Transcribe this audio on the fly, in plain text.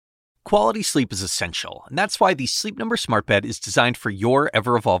Quality sleep is essential, and that's why the Sleep Number Smart Bed is designed for your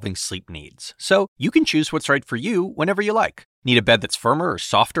ever-evolving sleep needs. So you can choose what's right for you whenever you like. Need a bed that's firmer or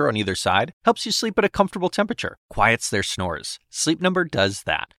softer on either side? Helps you sleep at a comfortable temperature. Quiets their snores. Sleep Number does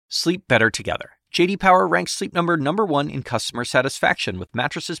that. Sleep better together. J.D. Power ranks Sleep Number #1 in customer satisfaction with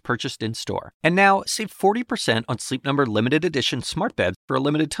mattresses purchased in-store. And now, save 40% on Sleep Number limited edition smart beds for a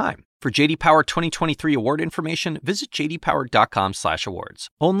limited time. For J.D. Power 2023 award information, visit jdpower.com/awards.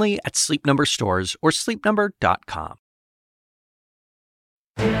 Only at Sleep Number stores or sleepnumber.com.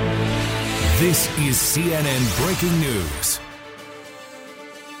 This is CNN Breaking News.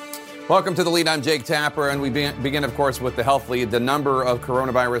 Welcome to The Lead. I'm Jake Tapper, and we begin, of course, with the health lead. The number of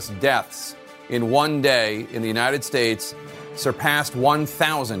coronavirus deaths in one day in the United States surpassed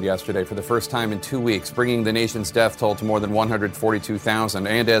 1,000 yesterday for the first time in 2 weeks, bringing the nation's death toll to more than 142,000.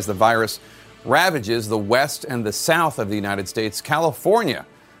 And as the virus ravages the west and the south of the United States, California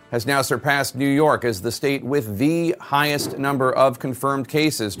has now surpassed New York as the state with the highest number of confirmed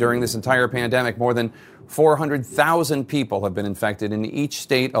cases during this entire pandemic. More than 400,000 people have been infected in each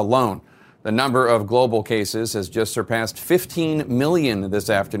state alone. The number of global cases has just surpassed 15 million this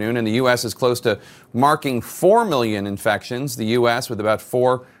afternoon, and the U.S. is close to marking 4 million infections. The U.S., with about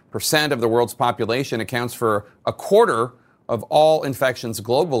 4% of the world's population, accounts for a quarter of all infections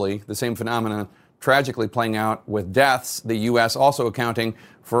globally. The same phenomenon tragically playing out with deaths. The U.S. also accounting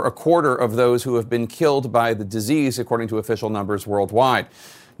for a quarter of those who have been killed by the disease, according to official numbers worldwide.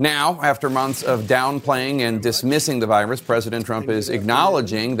 Now, after months of downplaying and dismissing the virus, President Trump is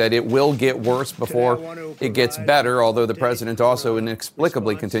acknowledging that it will get worse before it gets better, although the president also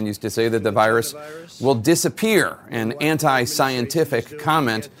inexplicably continues to say that the virus will disappear, an anti-scientific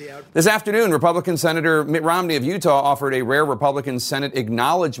comment. This afternoon, Republican Senator Mitt Romney of Utah offered a rare Republican Senate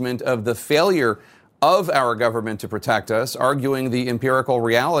acknowledgement of the failure of our government to protect us, arguing the empirical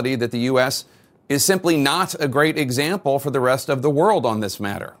reality that the U.S. is simply not a great example for the rest of the world on this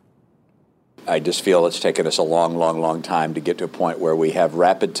matter. I just feel it's taken us a long time to get to a point where we have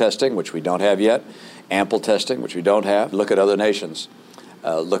rapid testing, which we don't have yet, ample testing, which we don't have. Look at other nations.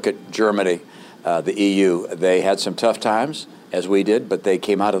 Look at Germany, the EU. They had some tough times, as we did, but they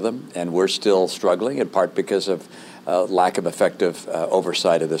came out of them, and we're still struggling, in part because of lack of effective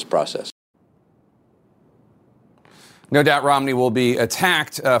oversight of this process. No doubt Romney will be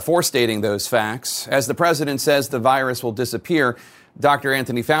attacked for stating those facts. As the president says the virus will disappear, Dr.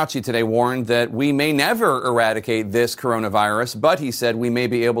 Anthony Fauci today warned that we may never eradicate this coronavirus, but he said we may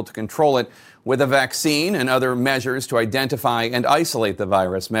be able to control it with a vaccine and other measures to identify and isolate the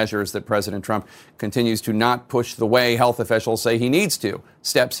virus, measures that President Trump continues to not push the way health officials say he needs to,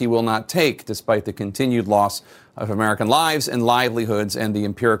 steps he will not take despite the continued loss of American lives and livelihoods and the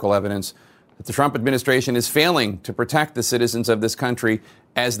empirical evidence that the Trump administration is failing to protect the citizens of this country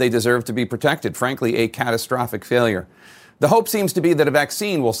as they deserve to be protected. Frankly, a catastrophic failure. The hope seems to be that a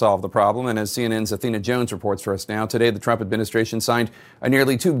vaccine will solve the problem, and as CNN's Athena Jones reports for us now, today the Trump administration signed a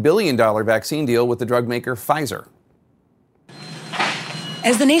nearly $2 billion vaccine deal with the drug maker Pfizer.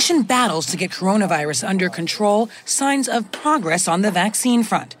 As the nation battles to get coronavirus under control, signs of progress on the vaccine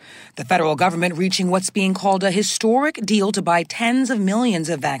front. The federal government reaching what's being called a historic deal to buy tens of millions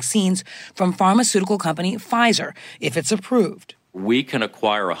of vaccines from pharmaceutical company Pfizer, if it's approved. We can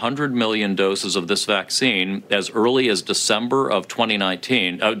acquire 100 million doses of this vaccine as early as December of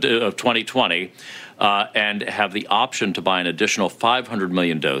 2020. And have the option to buy an additional 500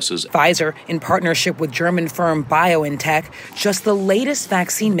 million doses. Pfizer, in partnership with German firm BioNTech, just the latest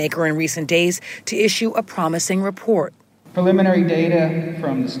vaccine maker in recent days to issue a promising report. Preliminary data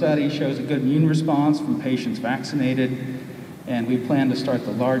from the study shows a good immune response from patients vaccinated, and we plan to start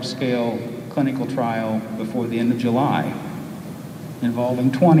the large-scale clinical trial before the end of July,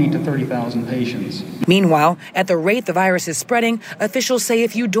 involving 20 to 30,000 patients. Meanwhile, at the rate the virus is spreading, officials say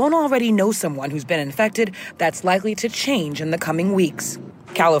if you don't already know someone who's been infected, that's likely to change in the coming weeks.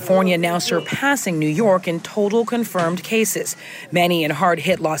 California now surpassing New York in total confirmed cases, many in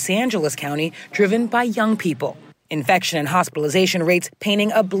hard-hit Los Angeles County, driven by young people. Infection and hospitalization rates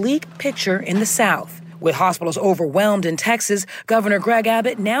painting a bleak picture in the South. With hospitals overwhelmed in Texas, Governor Greg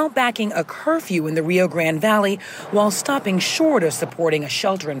Abbott now backing a curfew in the Rio Grande Valley while stopping short of supporting a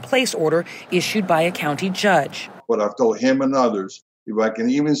shelter-in-place order issued by a county judge. But I've told him and others, if I can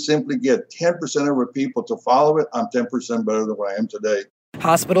even simply get 10% of our people to follow it, I'm 10% better than what I am today.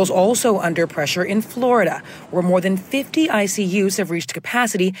 Hospitals also under pressure in Florida, where more than 50 ICUs have reached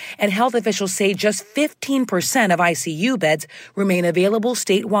capacity, and health officials say just 15% of ICU beds remain available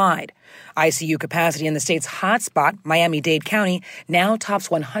statewide. ICU capacity in the state's hotspot, Miami-Dade County, now tops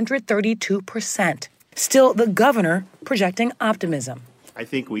 132%. Still, the governor projecting optimism. I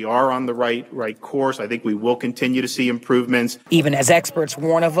think we are on the right course. I think we will continue to see improvements. Even as experts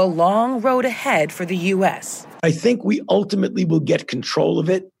warn of a long road ahead for the U.S. I think we ultimately will get control of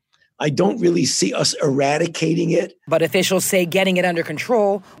it. I don't really see us eradicating it. But officials say getting it under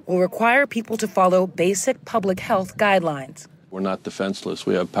control will require people to follow basic public health guidelines. We're not defenseless.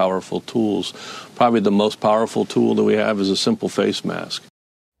 We have powerful tools. Probably the most powerful tool that we have is a simple face mask.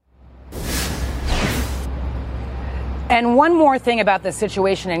 And one more thing about the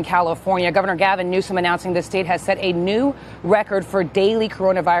situation in California. Governor Gavin Newsom announcing the state has set a new record for daily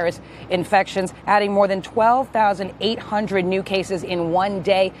coronavirus infections, adding more than 12,800 new cases in one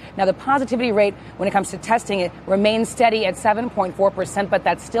day. Now, the positivity rate when it comes to testing it remains steady at 7.4%, but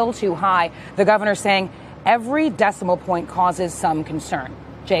that's still too high. The governor saying every decimal point causes some concern.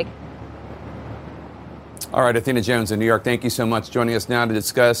 Jake. All right, Athena Jones in New York, thank you so much. Joining us now to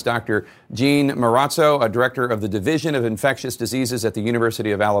discuss Dr. Jean Marazzo, a director of the Division of Infectious Diseases at the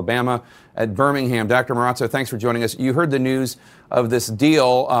University of Alabama at Birmingham. Dr. Marazzo, thanks for joining us. You heard the news of this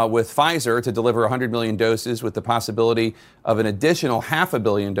deal with Pfizer to deliver 100 million doses with the possibility of an additional 500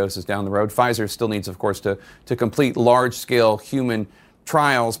 million doses down the road. Pfizer still needs, of course, to complete large-scale human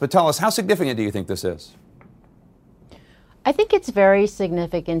trials. But tell us, how significant do you think this is? I think it's very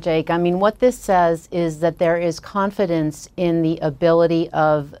significant, Jake. I mean, what this says is that there is confidence in the ability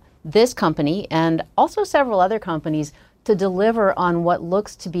of this company and also several other companies to deliver on what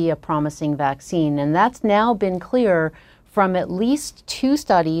looks to be a promising vaccine. And that's now been clear from at least 2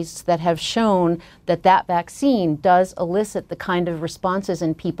 studies that have shown that that vaccine does elicit the kind of responses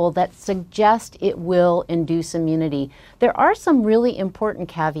in people that suggest it will induce immunity. There are some really important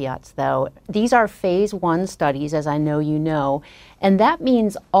caveats, though. These are phase 1 studies, as I know you know, and that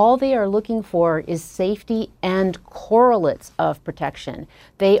means all they are looking for is safety and correlates of protection.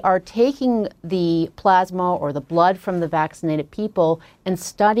 They are taking the plasma or the blood from the vaccinated people and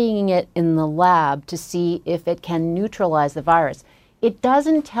studying it in the lab to see if it can neutralize the virus. It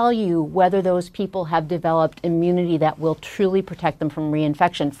doesn't tell you whether those people have developed immunity that will truly protect them from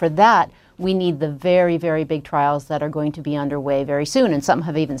reinfection. For that, we need the very, very big trials that are going to be underway very soon, and some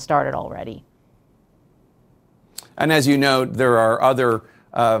have even started already. And as you know, there are other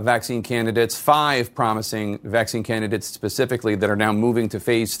vaccine candidates, 5 promising vaccine candidates specifically that are now moving to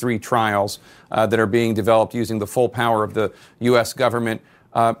phase 3 trials that are being developed using the full power of the U.S. government.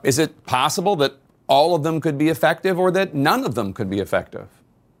 Is it possible that all of them could be effective or that none of them could be effective?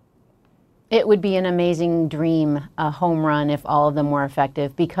 It would be an amazing dream, a home run, if all of them were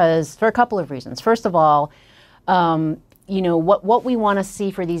effective, because for a couple of reasons. First of all, what we want to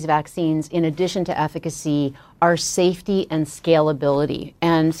see for these vaccines, in addition to efficacy, are safety and scalability.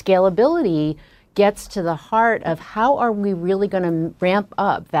 And scalability gets to the heart of how are we really going to ramp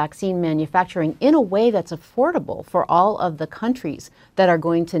up vaccine manufacturing in a way that's affordable for all of the countries that are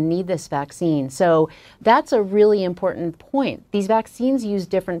going to need this vaccine. So that's a really important point. These vaccines use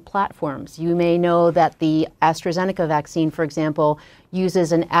different platforms. You may know that the AstraZeneca vaccine, for example,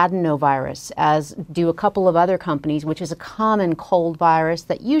 uses an adenovirus, as do a couple of other companies, which is a common cold virus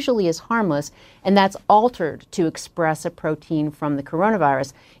that usually is harmless, and that's altered to express a protein from the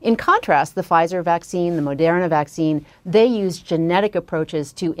coronavirus. In contrast, the Pfizer vaccine, the Moderna vaccine, they use genetic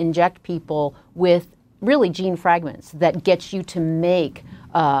approaches to inject people with really gene fragments that get you to make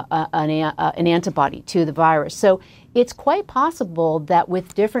an antibody to the virus. So it's quite possible that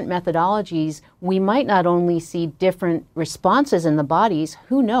with different methodologies, we might not only see different responses in the bodies,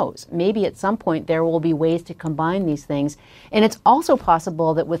 who knows, maybe at some point there will be ways to combine these things. And it's also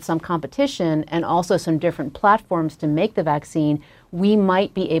possible that with some competition and also some different platforms to make the vaccine, we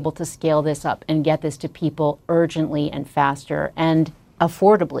might be able to scale this up and get this to people urgently and faster and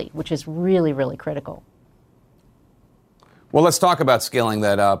affordably, which is really, really critical. Well, let's talk about scaling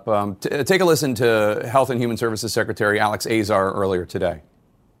that up. Take a listen to Health and Human Services Secretary Alex Azar earlier today.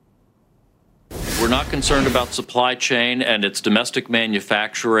 We're not concerned about supply chain and its domestic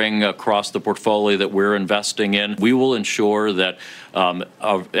manufacturing across the portfolio that we're investing in. We will ensure that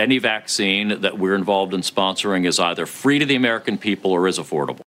of any vaccine that we're involved in sponsoring is either free to the American people or is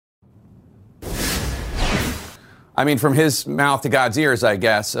affordable. I mean, from his mouth to God's ears, I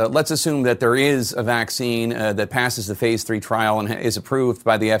guess. Let's assume that there is a vaccine that passes the phase 3 trial and is approved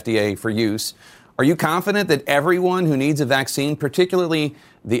by the FDA for use. Are you confident that everyone who needs a vaccine, particularly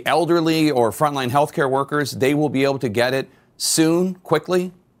the elderly or frontline healthcare workers, they will be able to get it soon,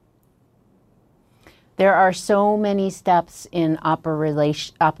 quickly? There are so many steps in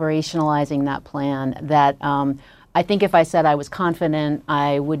operationalizing that plan that I think if I said I was confident,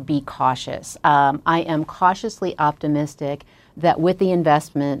 I would be cautious. I am cautiously optimistic that with the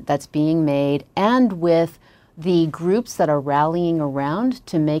investment that's being made and with the groups that are rallying around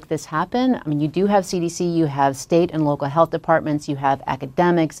to make this happen. I mean, you do have CDC, you have state and local health departments, you have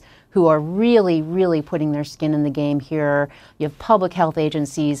academics who are really, really putting their skin in the game here. You have public health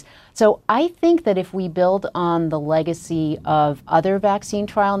agencies. So I think that if we build on the legacy of other vaccine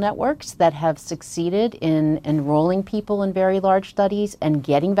trial networks that have succeeded in enrolling people in very large studies and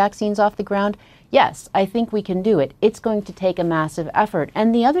getting vaccines off the ground, yes, I think we can do it. It's going to take a massive effort.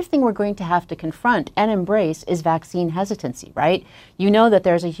 And the other thing we're going to have to confront and embrace is vaccine hesitancy, right? You know that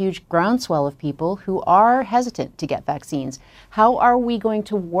there's a huge groundswell of people who are hesitant to get vaccines. How are we going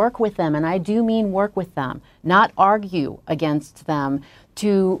to work with them? And I do mean work with them, not argue against them,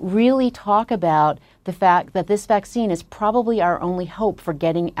 to really talk about the fact that this vaccine is probably our only hope for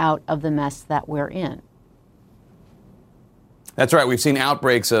getting out of the mess that we're in. That's right. We've seen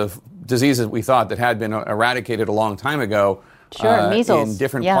outbreaks of diseases we thought that had been eradicated a long time ago. Sure, measles. In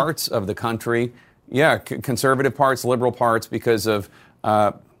different parts of the country. Yeah, conservative parts, liberal parts, because of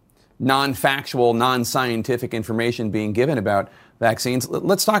non-factual, non-scientific information being given about vaccines.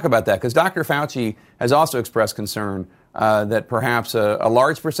 Let's talk about that, because Dr. Fauci has also expressed concern that perhaps a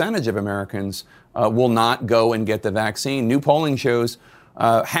large percentage of Americans will not go and get the vaccine. New polling shows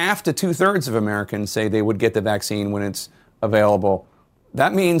half to two-thirds of Americans say they would get the vaccine when it's available.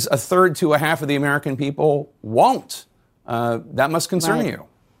 That means a third to a half of the American people won't. That must concern you.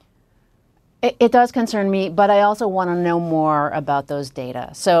 It does concern me, but I also want to know more about those data.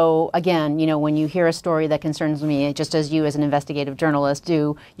 So again, you know, when you hear a story that concerns me, just as you as an investigative journalist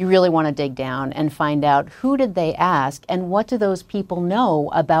do, you really want to dig down and find out who did they ask and what do those people know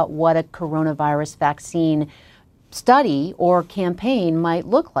about what a coronavirus vaccine study or campaign might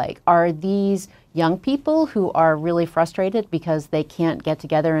look like. Are these young people who are really frustrated because they can't get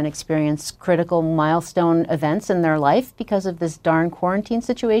together and experience critical milestone events in their life because of this darn quarantine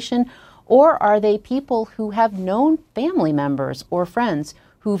situation? Or are they people who have known family members or friends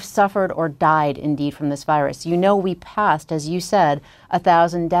who've suffered or died indeed from this virus? You know, we passed, as you said,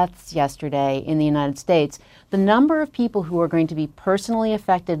 1,000 deaths yesterday in the United States. The number of people who are going to be personally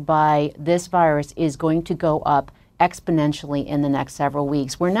affected by this virus is going to go up exponentially in the next several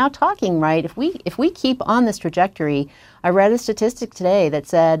weeks. We're now talking, right, if we keep on this trajectory, I read a statistic today that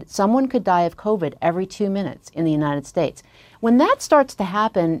said someone could die of COVID every 2 minutes in the United States. When that starts to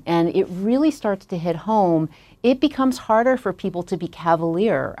happen and it really starts to hit home, it becomes harder for people to be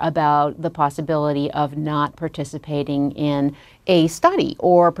cavalier about the possibility of not participating in a study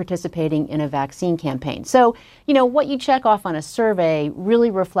or participating in a vaccine campaign. So, you know, what you check off on a survey really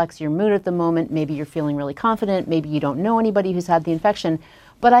reflects your mood at the moment. Maybe you're feeling really confident. Maybe you don't know anybody who's had the infection.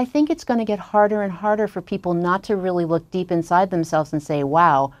 But I think it's going to get harder and harder for people not to really look deep inside themselves and say,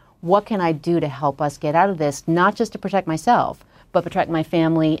 wow, what can I do to help us get out of this? Not just to protect myself, but protect my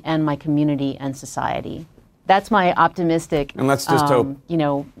family and my community and society. That's my optimistic, and let's just hope, you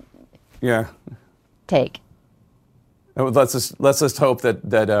know, take. Let's just hope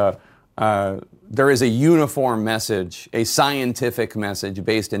that there is a uniform message, a scientific message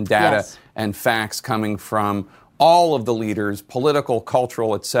based in data and facts coming from all of the leaders, political,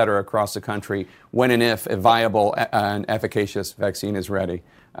 cultural, et cetera, across the country, when and if a viable and efficacious vaccine is ready.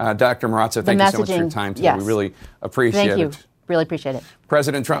 Dr. Marazza, thank you so much for your time today. We really appreciate it. Thank you. Really appreciate it.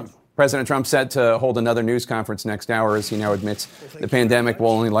 President Trump said to hold another news conference next hour as he now admits the pandemic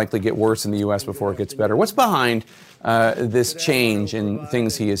will only likely get worse in the U.S. before it gets better. What's behind this change in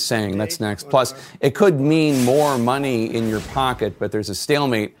things he is saying? That's next. Plus, it could mean more money in your pocket, but there's a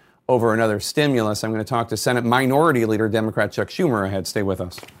stalemate over another stimulus. I'm going to talk to Senate Minority Leader Democrat Chuck Schumer ahead. Stay with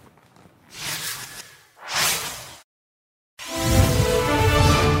us.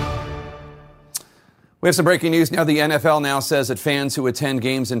 We have some breaking news now. The NFL now says that fans who attend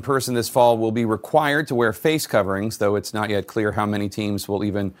games in person this fall will be required to wear face coverings, though it's not yet clear how many teams will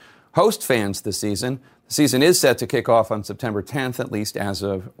even host fans this season. The season is set to kick off on September 10th, at least as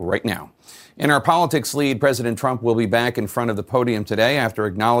of right now. In our politics lead, President Trump will be back in front of the podium today after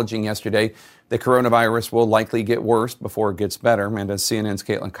acknowledging yesterday that coronavirus will likely get worse before it gets better. And as CNN's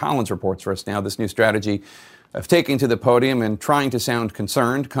Caitlin Collins reports for us now, this new strategy of taking to the podium and trying to sound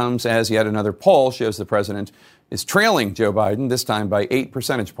concerned comes as yet another poll shows the president is trailing Joe Biden, this time by 8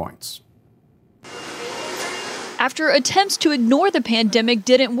 percentage points. After attempts to ignore the pandemic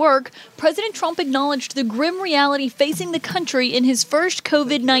didn't work, President Trump acknowledged the grim reality facing the country in his first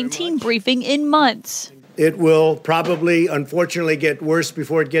COVID-19 briefing in months. It will probably, unfortunately, get worse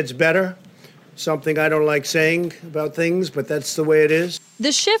before it gets better. Something I don't like saying about things, but that's the way it is.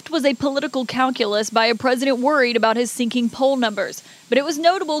 The shift was a political calculus by a president worried about his sinking poll numbers. But it was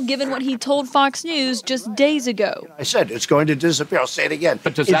notable given what he told Fox News just days ago. I said it's going to disappear. I'll say it again.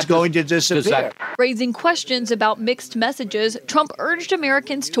 It's going to disappear. Raising questions about mixed messages, Trump urged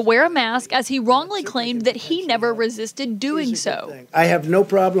Americans to wear a mask as he wrongly claimed that he never resisted doing so. I have no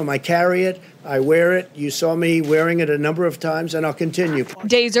problem. I carry it. I wear it. You saw me wearing it a number of times, and I'll continue.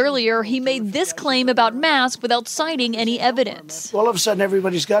 Days earlier, he made this claim about masks without citing any evidence. All of a sudden,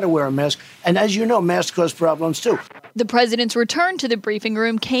 everybody's got to wear a mask. And as you know, masks cause problems, too. The president's return to the briefing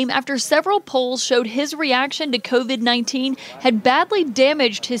room came after several polls showed his reaction to COVID-19 had badly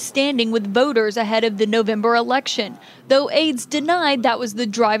damaged his standing with voters ahead of the November election, though aides denied that was the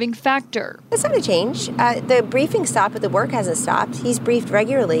driving factor. It's not a change. The briefing stopped, but the work hasn't stopped. He's briefed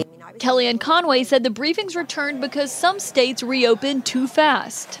regularly. Kellyanne Conway said the briefings returned because some states reopened too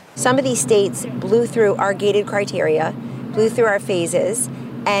fast. Some of these states blew through our gated criteria, blew through our phases,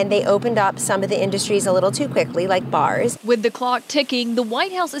 and they opened up some of the industries a little too quickly, like bars. With the clock ticking, the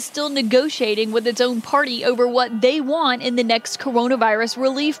White House is still negotiating with its own party over what they want in the next coronavirus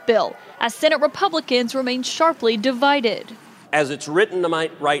relief bill, as Senate Republicans remain sharply divided. As it's written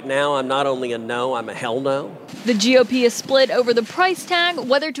right now, I'm not only a no, I'm a hell no. The GOP is split over the price tag,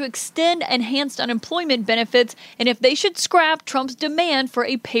 whether to extend enhanced unemployment benefits, and if they should scrap Trump's demand for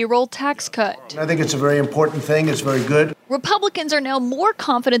a payroll tax cut. I think it's a very important thing. It's very good. Republicans are now more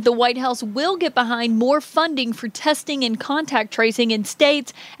confident the White House will get behind more funding for testing and contact tracing in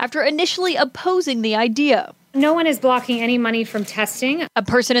states after initially opposing the idea. No one is blocking any money from testing. A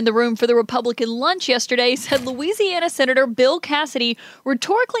person in the room for the Republican lunch yesterday said Louisiana Senator Bill Cassidy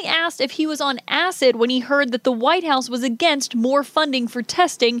rhetorically asked if he was on acid when he heard that the White House was against more funding for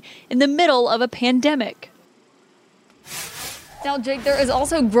testing in the middle of a pandemic. Now, Jake, there is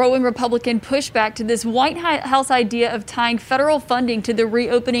also growing Republican pushback to this White House idea of tying federal funding to the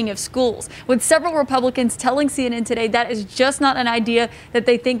reopening of schools, with several Republicans telling CNN today that is just not an idea that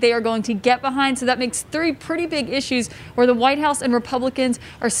they think they are going to get behind. So that makes three pretty big issues where the White House and Republicans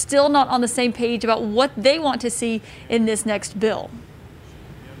are still not on the same page about what they want to see in this next bill.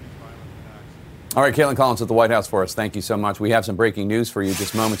 All right, Caitlin Collins at the White House for us. Thank you so much. We have some breaking news for you.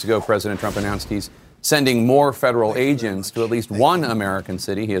 Just moments ago, President Trump announced he's sending more federal agents to at least one American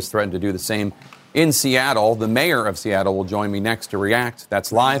city. He has threatened to do the same in Seattle. The mayor of Seattle will join me next to react.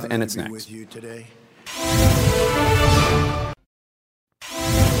 That's live, and it's next. With you today.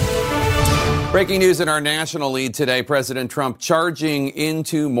 Breaking news in our national lead today. President Trump charging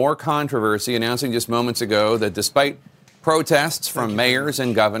into more controversy, announcing just moments ago that despite protests from mayors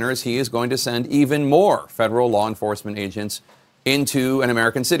and governors, he is going to send even more federal law enforcement agents into an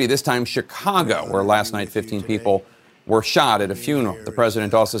American city, this time Chicago, where last night 15 people were shot at a funeral. The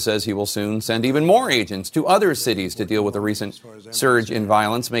president also says he will soon send even more agents to other cities to deal with the recent surge in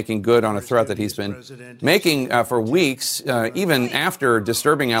violence, making good on a threat that he's been making for weeks, even after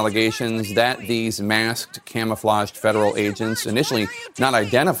disturbing allegations that these masked, camouflaged federal agents, initially not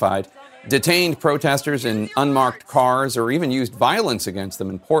identified, detained protesters in unmarked cars or even used violence against them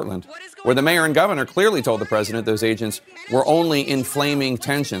in Portland, where the mayor and governor clearly told the president those agents were only inflaming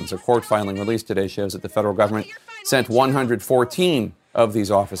tensions. A court filing released today shows that the federal government sent 114 of these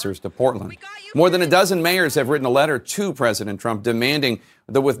officers to Portland. More than a dozen mayors have written a letter to President Trump demanding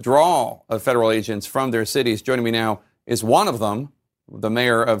the withdrawal of federal agents from their cities. Joining me now is one of them, the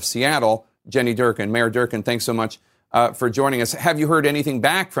mayor of Seattle, Jenny Durkan. Mayor Durkan, thanks so much for joining us. Have you heard anything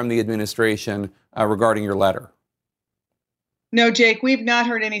back from the administration regarding your letter? No, Jake, we've not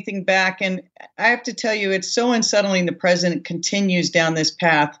heard anything back. And I have to tell you, it's so unsettling the president continues down this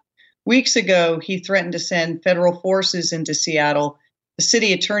path. Weeks ago, he threatened to send federal forces into Seattle. The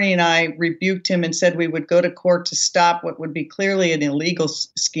city attorney and I rebuked him and said we would go to court to stop what would be clearly an illegal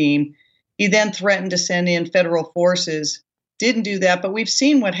scheme. He then threatened to send in federal forces. Didn't do that, but we've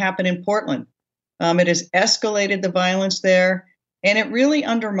seen what happened in Portland. It has escalated the violence there, and it really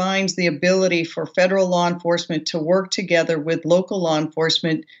undermines the ability for federal law enforcement to work together with local law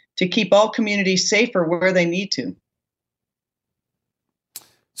enforcement to keep all communities safer where they need to.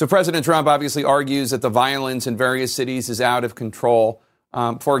 So President Trump obviously argues that the violence in various cities is out of control.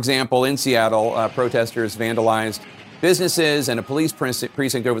 For example, in Seattle, protesters vandalized businesses and a police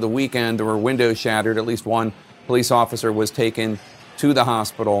precinct over the weekend. There were windows shattered. At least one police officer was taken to the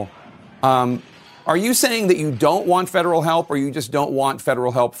hospital. Are you saying that you don't want federal help, or you just don't want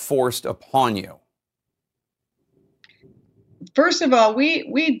federal help forced upon you? First of all,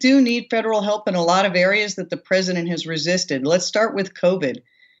 we do need federal help in a lot of areas that the president has resisted. Let's start with COVID.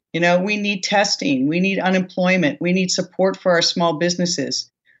 You know, we need testing. We need unemployment. We need support for our small businesses.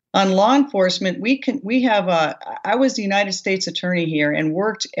 On law enforcement, I was the United States Attorney here and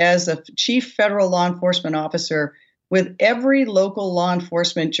worked as a chief federal law enforcement officer with every local law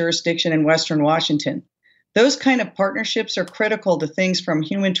enforcement jurisdiction in Western Washington. Those kind of partnerships are critical to things from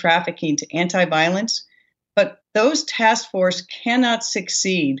human trafficking to anti-violence, but those task force cannot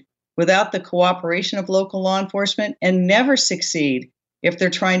succeed without the cooperation of local law enforcement and never succeed if they're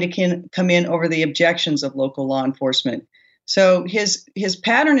trying to come in over the objections of local law enforcement. So his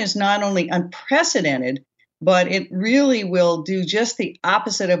pattern is not only unprecedented, but it really will do just the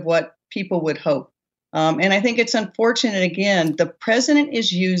opposite of what people would hope. And I think it's unfortunate, again, the president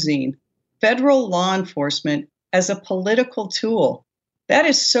is using federal law enforcement as a political tool. That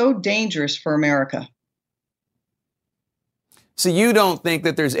is so dangerous for America. So you don't think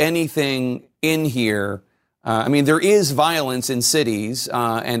that there's anything in here? I mean, there is violence in cities,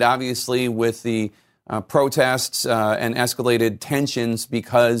 and obviously with the protests and escalated tensions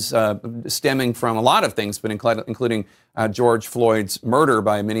because stemming from a lot of things, but including George Floyd's murder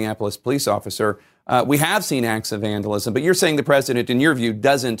by a Minneapolis police officer, we have seen acts of vandalism. But you're saying the president, in your view,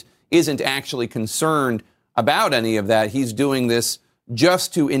 isn't actually concerned about any of that. He's doing this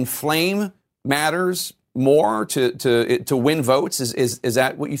just to inflame matters more, to win votes. Is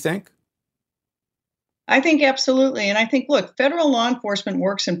that what you think? I think absolutely. And I think, look, federal law enforcement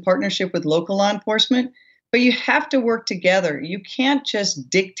works in partnership with local law enforcement, but you have to work together. You can't just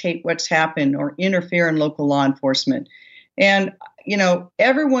dictate what's happened or interfere in local law enforcement. And, you know,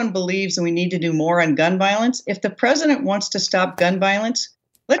 everyone believes that we need to do more on gun violence. If the president wants to stop gun violence,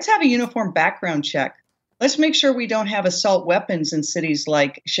 let's have a uniform background check. Let's make sure we don't have assault weapons in cities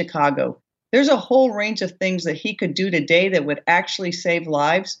like Chicago. There's a whole range of things that he could do today that would actually save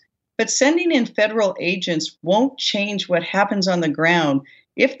lives. But sending in federal agents won't change what happens on the ground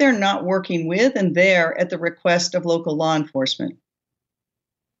if they're not working with and there at the request of local law enforcement.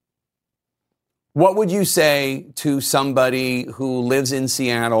 What would you say to somebody who lives in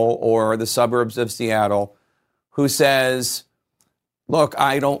Seattle or the suburbs of Seattle who says, look,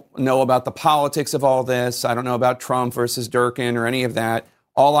 I don't know about the politics of all this. I don't know about Trump versus Durkin or any of that.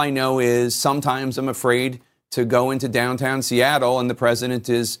 All I know is sometimes I'm afraid to go into downtown Seattle and the president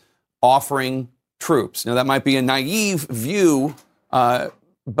is offering troops. Now, that might be a naive view,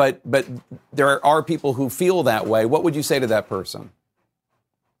 but there are people who feel that way. What would you say to that person?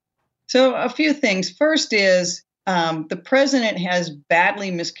 So a few things. First is the president has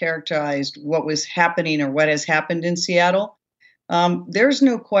badly mischaracterized what was happening or what has happened in Seattle. There's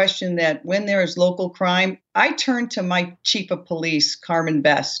no question that when there is local crime, I turn to my chief of police, Carmen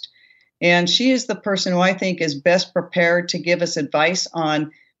Best, and she is the person who I think is best prepared to give us advice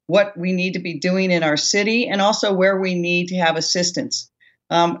on what we need to be doing in our city and also where we need to have assistance.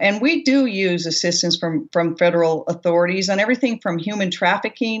 And we do use assistance from federal authorities on everything from human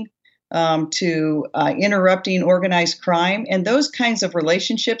trafficking to interrupting organized crime. And those kinds of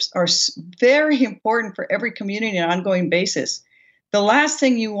relationships are very important for every community on an ongoing basis. The last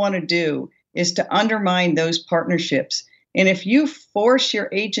thing you want to do is to undermine those partnerships. And if you force your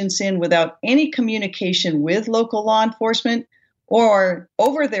agents in without any communication with local law enforcement or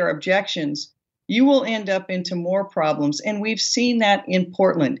over their objections, you will end up into more problems. And we've seen that in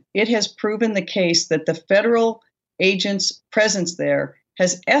Portland. It has proven the case that the federal agents' presence there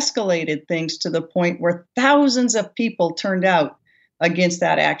has escalated things to the point where thousands of people turned out against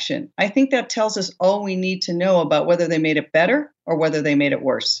that action. I think that tells us all we need to know about whether they made it better or whether they made it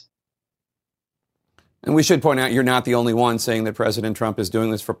worse. And we should point out you're not the only one saying that President Trump is doing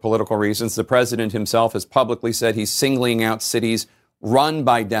this for political reasons. The president himself has publicly said he's singling out cities run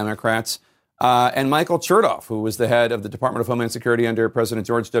by Democrats. And Michael Chertoff, who was the head of the Department of Homeland Security under President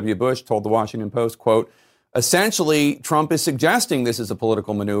George W. Bush, told the Washington Post, quote, essentially, Trump is suggesting this is a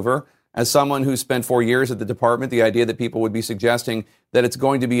political maneuver. As someone who spent 4 years at the department, the idea that people would be suggesting that it's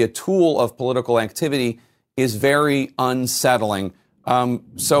going to be a tool of political activity is very unsettling.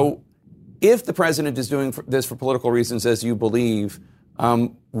 So if the president is doing this for political reasons, as you believe,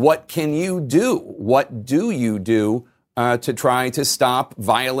 what can you do? What do you do to try to stop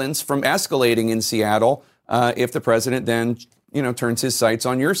violence from escalating in Seattle if the president then, turns his sights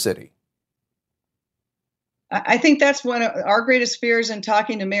on your city? I think that's one of our greatest fears in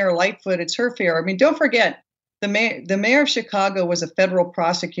talking to Mayor Lightfoot. It's her fear. I mean, don't forget, the mayor of Chicago was a federal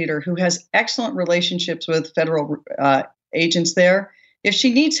prosecutor who has excellent relationships with federal agents there. If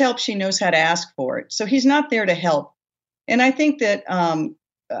she needs help, she knows how to ask for it. So he's not there to help. And I think that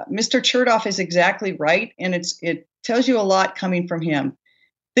Mr. Chertoff is exactly right, and it tells you a lot coming from him.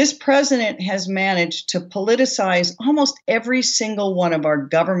 This president has managed to politicize almost every single one of our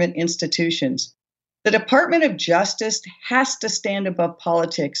government institutions. The Department of Justice has to stand above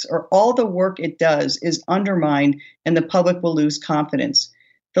politics, or all the work it does is undermined and the public will lose confidence.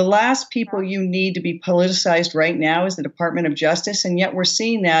 The last people you need to be politicized right now is the Department of Justice, and yet we're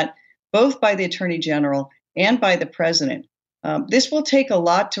seeing that both by the Attorney General and by the President. This will take a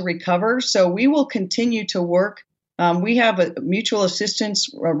lot to recover, so we will continue to work. We have a mutual assistance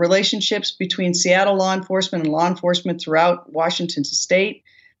relationships between Seattle law enforcement and law enforcement throughout Washington state.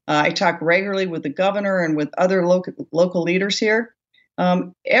 I talk regularly with the governor and with other local leaders here.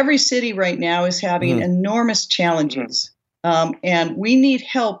 Every city right now is having enormous challenges. And we need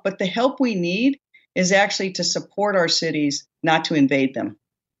help, but the help we need is actually to support our cities, not to invade them.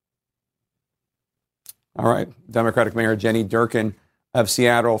 All right. Democratic Mayor Jenny Durkan of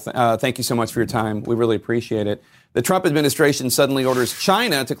Seattle, thank you so much for your time. We really appreciate it. The Trump administration suddenly orders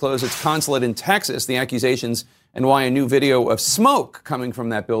China to close its consulate in Texas. The accusations and why a new video of smoke coming from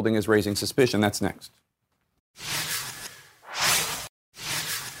that building is raising suspicion. That's next.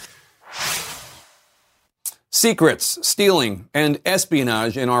 Secrets, stealing, and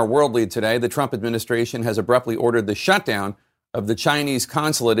espionage in our world lead today. The Trump administration has abruptly ordered the shutdown of the Chinese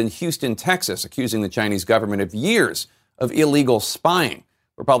consulate in Houston, Texas, accusing the Chinese government of years of illegal spying.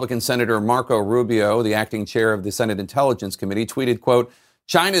 Republican Senator Marco Rubio, the acting chair of the Senate Intelligence Committee, tweeted, quote,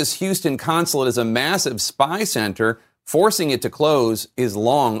 "China's Houston consulate is a massive spy center. Forcing it to close is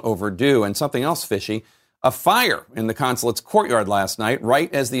long overdue." And something else fishy. A fire in the consulate's courtyard last night,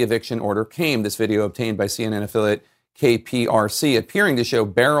 right as the eviction order came. This video obtained by CNN affiliate KPRC, appearing to show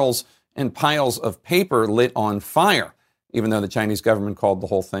barrels and piles of paper lit on fire, even though the Chinese government called the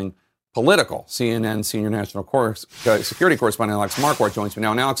whole thing political. CNN senior national security correspondent Alex Marquardt joins me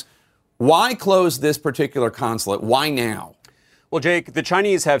now. And Alex, why close this particular consulate? Why now? Well, Jake, the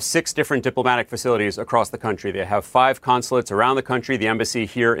Chinese have 6 different diplomatic facilities across the country. They have 5 consulates around the country, the embassy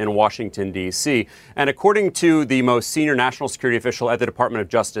here in Washington, D.C. And according to the most senior national security official at the Department of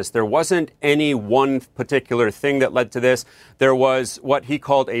Justice, there wasn't any one particular thing that led to this. There was what he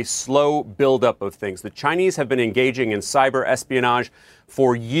called a slow buildup of things. The Chinese have been engaging in cyber espionage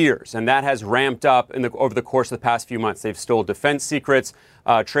for years, and that has ramped up over the course of the past few months. They've stolen defense secrets,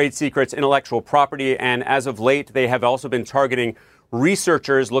 trade secrets, intellectual property, and as of late, they have also been targeting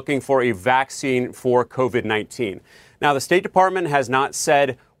researchers looking for a vaccine for COVID-19. Now, the State Department has not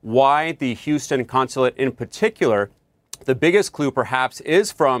said why the Houston consulate in particular. The biggest clue, perhaps, is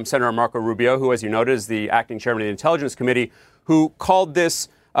from Senator Marco Rubio, who, as you noted, is the acting chairman of the Intelligence Committee, who called this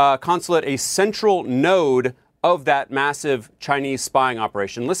consulate a central node of that massive Chinese spying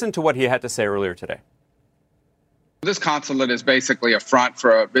operation. Listen to what he had to say earlier today. This consulate is basically a front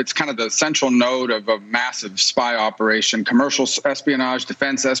for it's kind of the central node of a massive spy operation, commercial espionage,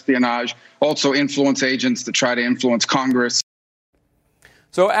 defense espionage, also influence agents to try to influence Congress.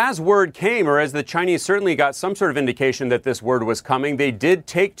 So as word came, or as the Chinese certainly got some sort of indication that this word was coming, they did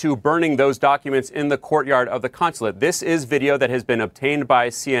take to burning those documents in the courtyard of the consulate. This is video that has been obtained by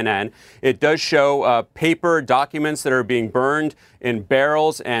CNN. It does show paper documents that are being burned in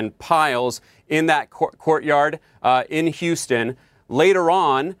barrels and piles in that courtyard in Houston. Later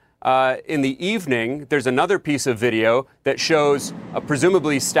on, in the evening, there's another piece of video that shows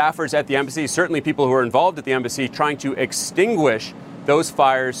presumably staffers at the embassy, certainly people who are involved at the embassy, trying to extinguish those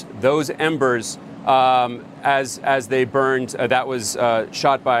fires, those embers, as they burned. That was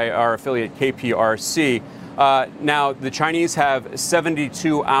shot by our affiliate KPRC. Now, the Chinese have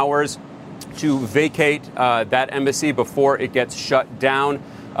 72 hours to vacate that embassy before it gets shut down.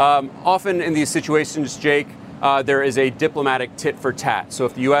 Often in these situations, Jake, there is a diplomatic tit for tat. So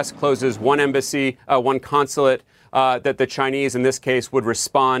if the U.S. closes one embassy, one consulate, that the Chinese, in this case, would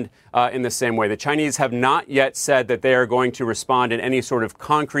respond in the same way. The Chinese have not yet said that they are going to respond in any sort of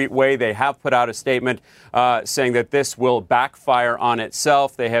concrete way. They have put out a statement saying that this will backfire on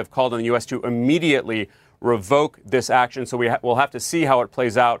itself. They have called on the U.S. to immediately revoke this action. So we'll have to see how it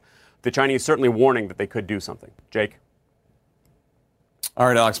plays out. The Chinese certainly warning that they could do something. Jake? All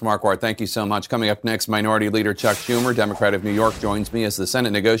right, Alex Marquardt, thank you so much. Coming up next, Minority Leader Chuck Schumer, Democrat of New York, joins me as the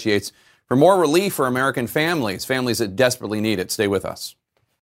Senate negotiates for more relief for American families that desperately need it. Stay with us.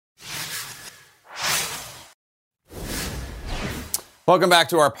 Welcome back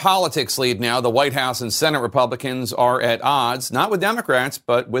to our politics lead now. The White House and Senate Republicans are at odds, not with Democrats,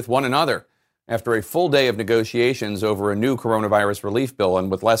 but with one another, after a full day of negotiations over a new coronavirus relief bill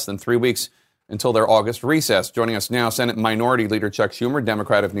and with less than 3 weeks until their August recess. Joining us now, Senate Minority Leader Chuck Schumer,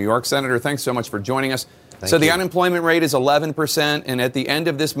 Democrat of New York. Senator, thanks so much for joining us. So the unemployment rate is 11%, and at the end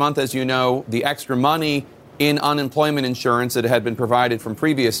of this month, as you know, the extra money in unemployment insurance that had been provided from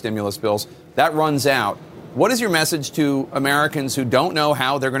previous stimulus bills, that runs out. What is your message to Americans who don't know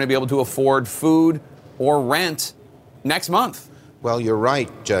how they're going to be able to afford food or rent next month. Well, you're right,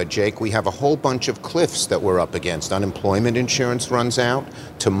 Jake. We have a whole bunch of cliffs that we're up against. Unemployment insurance runs out.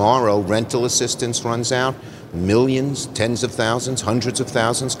 Tomorrow, rental assistance runs out. Millions, tens of thousands, hundreds of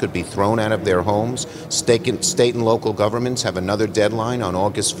thousands could be thrown out of their homes. State and local governments have another deadline on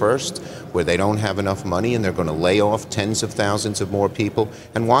August 1st where they don't have enough money and they're going to lay off tens of thousands of more people.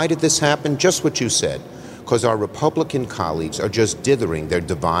 And why did this happen? Just what you said. Because our Republican colleagues are just dithering. They're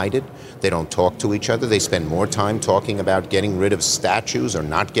divided. They don't talk to each other. They spend more time talking about getting rid of statues or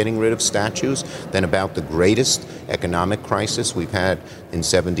not getting rid of statues than about the greatest economic crisis we've had in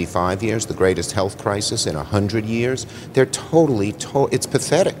 75 years, the greatest health crisis in 100 years. They're it's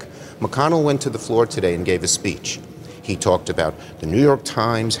pathetic. McConnell went to the floor today and gave a speech. He talked about the New York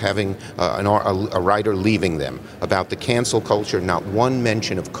Times having a writer leaving them, about the cancel culture, not one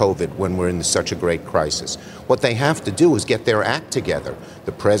mention of COVID when we're in such a great crisis. What they have to do is get their act together.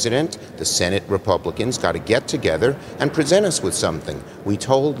 The president, the Senate Republicans got to get together and present us with something. We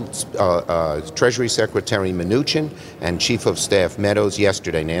told Treasury Secretary Mnuchin and Chief of Staff Meadows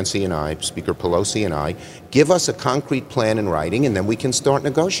yesterday, Nancy and I, Speaker Pelosi and I, give us a concrete plan in writing and then we can start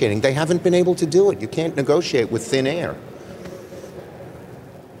negotiating. They haven't been able to do it. You can't negotiate with thin air.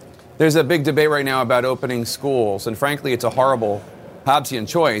 There's a big debate right now about opening schools, and frankly, it's a horrible Hobbesian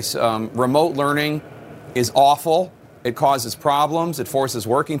choice. Remote learning is awful. It causes problems. It forces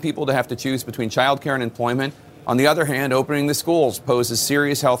working people to have to choose between childcare and employment. On the other hand, opening the schools poses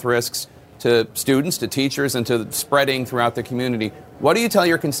serious health risks to students, to teachers, and to spreading throughout the community. What do you tell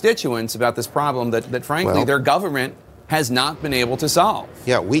your constituents about this problem that frankly, their government has not been able to solve?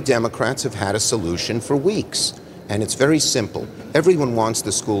 Yeah, we Democrats have had a solution for weeks. And it's very simple. Everyone wants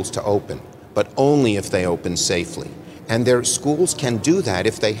the schools to open, but only if they open safely. And their schools can do that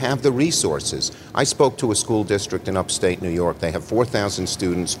if they have the resources. I spoke to a school district in upstate New York. They have 4,000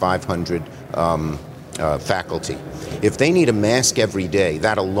 students, 500 faculty. If they need a mask every day,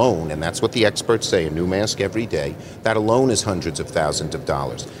 that alone, and that's what the experts say, a new mask every day, that alone is hundreds of thousands of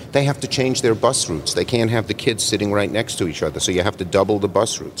dollars. They have to change their bus routes. They can't have the kids sitting right next to each other, so you have to double the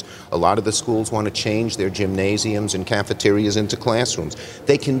bus routes. A lot of the schools want to change their gymnasiums and cafeterias into classrooms.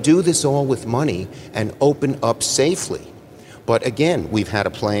 They can do this all with money and open up safely. But again, we've had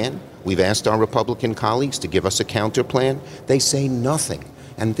a plan. We've asked our Republican colleagues to give us a counter plan. They say nothing.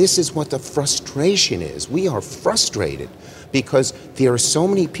 And this is what the frustration is. We are frustrated because there are so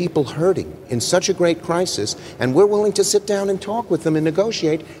many people hurting in such a great crisis, and we're willing to sit down and talk with them and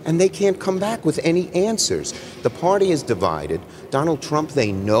negotiate, and they can't come back with any answers. The party is divided. Donald Trump,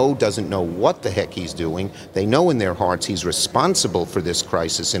 they know, doesn't know what the heck he's doing. They know in their hearts he's responsible for this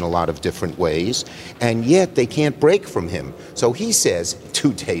crisis in a lot of different ways, and yet they can't break from him. So he says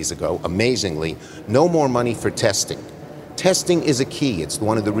 2 days ago, amazingly, no more money for testing. Testing is a key. It's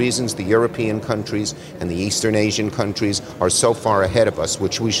one of the reasons the European countries and the Eastern Asian countries are so far ahead of us,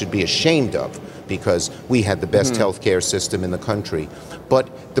 which we should be ashamed of because we had the best healthcare system in the country.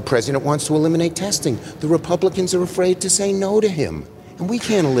 But the president wants to eliminate testing. The Republicans are afraid to say no to him. And we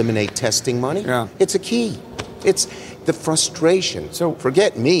can't eliminate testing money. Yeah. It's a key. It's the frustration. So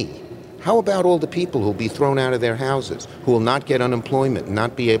forget me. How about all the people who will be thrown out of their houses, who will not get unemployment,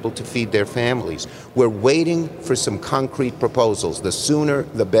 not be able to feed their families? We're waiting for some concrete proposals. The sooner,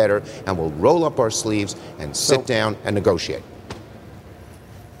 the better, and we'll roll up our sleeves and sit down and negotiate.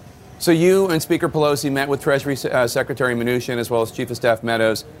 So you and Speaker Pelosi met with Treasury Secretary Mnuchin as well as Chief of Staff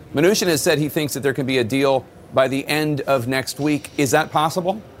Meadows. Mnuchin has said he thinks that there can be a deal by the end of next week. Is that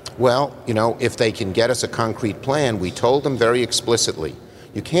possible? Well, you know, if they can get us a concrete plan, we told them very explicitly,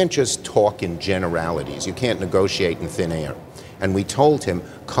 you can't just talk in generalities. You can't negotiate in thin air. And we told him,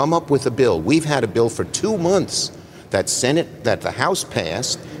 come up with a bill. We've had a bill for 2 months that the House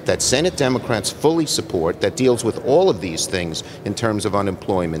passed, that Senate Democrats fully support, that deals with all of these things in terms of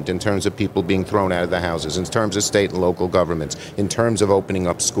unemployment, in terms of people being thrown out of the houses, in terms of state and local governments, in terms of opening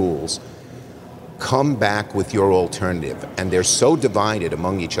up schools. Come back with your alternative. And they're so divided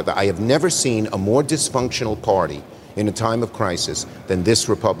among each other. I have never seen a more dysfunctional party in a time of crisis than this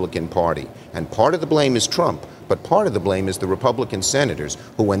Republican Party. And part of the blame is Trump, but part of the blame is the Republican senators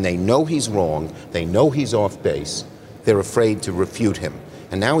who, when they know he's wrong, they know he's off base, they're afraid to refute him.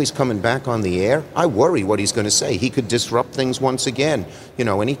 And now he's coming back on the air. I worry what he's going to say. He could disrupt things once again. You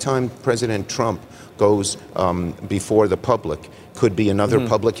know, anytime President Trump goes before the public, could be another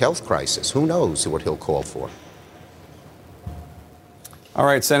public health crisis. Who knows what he'll call for? All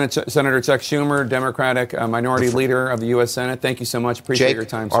right, Senator Chuck Schumer, Democratic Minority Leader of the U.S. Senate. Thank you so much. Appreciate your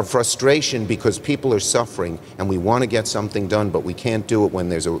time, sir. Our frustration because people are suffering and we want to get something done, but we can't do it when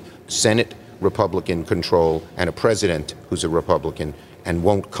there's a Senate Republican control and a president who's a Republican and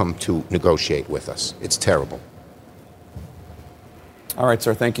won't come to negotiate with us. It's terrible. All right,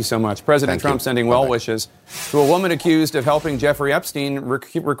 sir. Thank you so much. President Trump sending well wishes to a woman accused of helping Jeffrey Epstein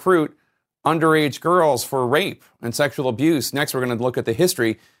recruit underage girls for rape and sexual abuse. Next, we're going to look at the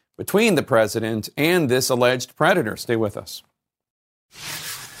history between the president and this alleged predator. Stay with us.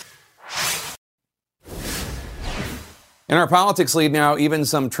 In our politics lead now, even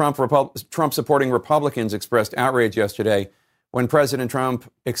some Trump-supporting Republicans expressed outrage yesterday when President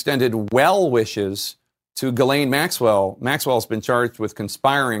Trump extended well wishes to Ghislaine Maxwell. Maxwell's been charged with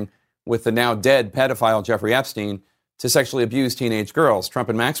conspiring with the now dead pedophile Jeffrey Epstein to sexually abuse teenage girls. Trump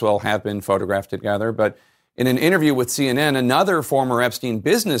and Maxwell have been photographed together, but in an interview with CNN, another former Epstein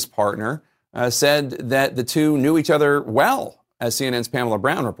business partner said that the two knew each other well, as CNN's Pamela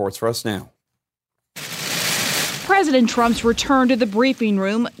Brown reports for us now. President Trump's return to the briefing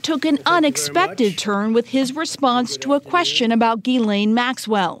room took an unexpected turn with his response to a question about Ghislaine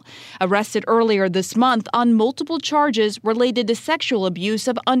Maxwell, arrested earlier this month on multiple charges related to sexual abuse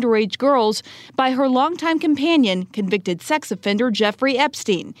of underage girls by her longtime companion, convicted sex offender Jeffrey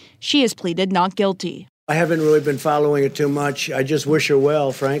Epstein. She has pleaded not guilty. I haven't really been following it too much. I just wish her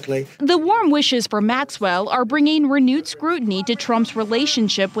well, frankly. The warm wishes for Maxwell are bringing renewed scrutiny to Trump's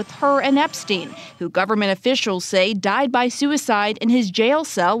relationship with her and Epstein, who government officials say died by suicide in his jail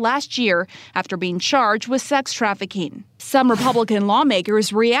cell last year after being charged with sex trafficking. Some Republican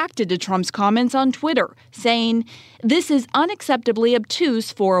lawmakers reacted to Trump's comments on Twitter, saying, "This is unacceptably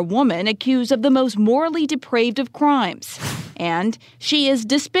obtuse for a woman accused of the most morally depraved of crimes. And she is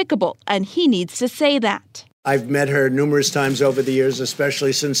despicable, and he needs to say that." I've met her numerous times over the years,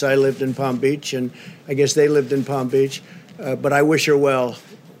 especially since I lived in Palm Beach, and I guess they lived in Palm Beach. But I wish her well,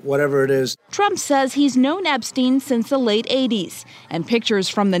 whatever it is. Trump says he's known Epstein since the late 80s, and pictures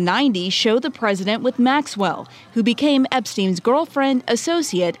from the 90s show the president with Maxwell, who became Epstein's girlfriend,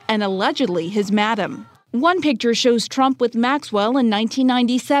 associate, and allegedly his madam. One picture shows Trump with Maxwell in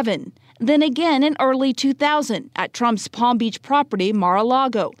 1997. Then again in early 2000 at Trump's Palm Beach property,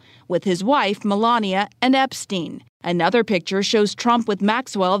 Mar-a-Lago, with his wife, Melania, and Epstein. Another picture shows Trump with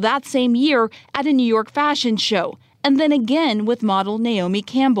Maxwell that same year at a New York fashion show, and then again with model Naomi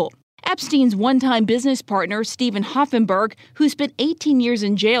Campbell. Epstein's one-time business partner, Stephen Hoffenberg, who spent 18 years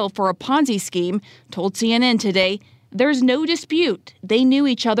in jail for a Ponzi scheme, told CNN today, "There's no dispute. They knew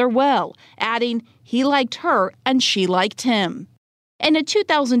each other well," adding, "He liked her and she liked him." In a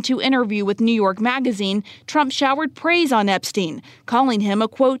 2002 interview with New York Magazine, Trump showered praise on Epstein, calling him a,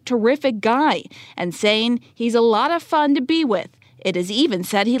 quote, "terrific guy," and saying he's a lot of fun to be with. It is even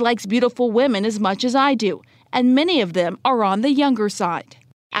said he likes beautiful women as much as I do, and many of them are on the younger side.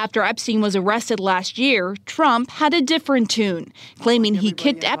 After Epstein was arrested last year, Trump had a different tune, claiming he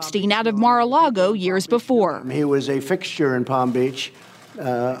kicked Epstein out of Mar-a-Lago years before. He was a fixture in Palm Beach.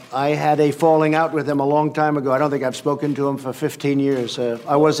 I had a falling out with him a long time ago. I don't think I've spoken to him for 15 years.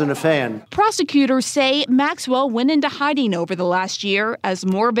 I wasn't a fan. Prosecutors say Maxwell went into hiding over the last year as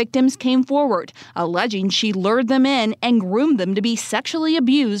more victims came forward, alleging she lured them in and groomed them to be sexually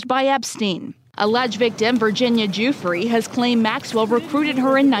abused by Epstein. Alleged victim Virginia Giuffre has claimed Maxwell recruited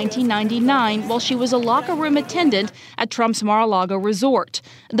her in 1999 while she was a locker room attendant at Trump's Mar-a-Lago resort,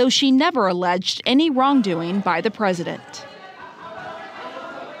 though she never alleged any wrongdoing by the president.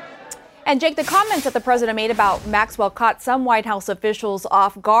 And Jake, the comments that the president made about Maxwell caught some White House officials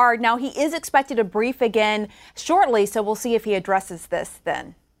off guard. Now he is expected to brief again shortly, so we'll see if he addresses this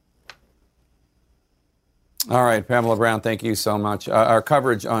then. All right, Pamela Brown, thank you so much. Our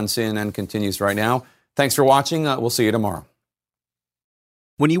coverage on CNN continues right now. Thanks for watching. We'll see you tomorrow.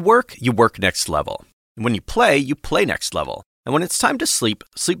 When you work next level. And when you play next level. And when it's time to sleep,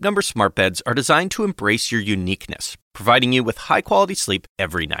 Sleep Number smart beds are designed to embrace your uniqueness, providing you with high-quality sleep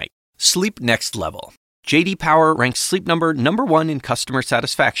every night. Sleep next level. J.D. Power ranks Sleep Number #1 in customer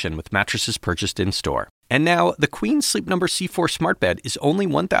satisfaction with mattresses purchased in-store. And now, the Queen Sleep Number C4 smart bed is only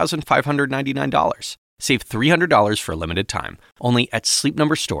 $1,599. Save $300 for a limited time, only at Sleep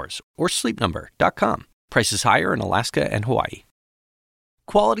Number stores or sleepnumber.com. Prices higher in Alaska and Hawaii.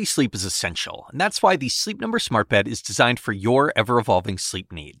 Quality sleep is essential, and that's why the Sleep Number smart bed is designed for your ever-evolving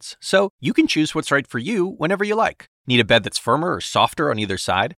sleep needs. So you can choose what's right for you whenever you like. Need a bed that's firmer or softer on either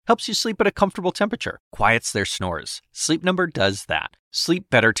side? Helps you sleep at a comfortable temperature. Quiets their snores. Sleep Number does that. Sleep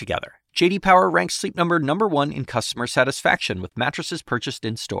better together. J.D. Power ranks Sleep Number #1 in customer satisfaction with mattresses purchased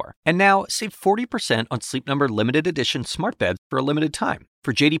in-store. And now, save 40% on Sleep Number limited edition smart beds for a limited time.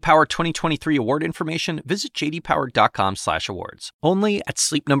 For J.D. Power 2023 award information, visit jdpower.com/awards. Only at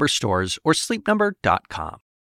Sleep Number stores or sleepnumber.com.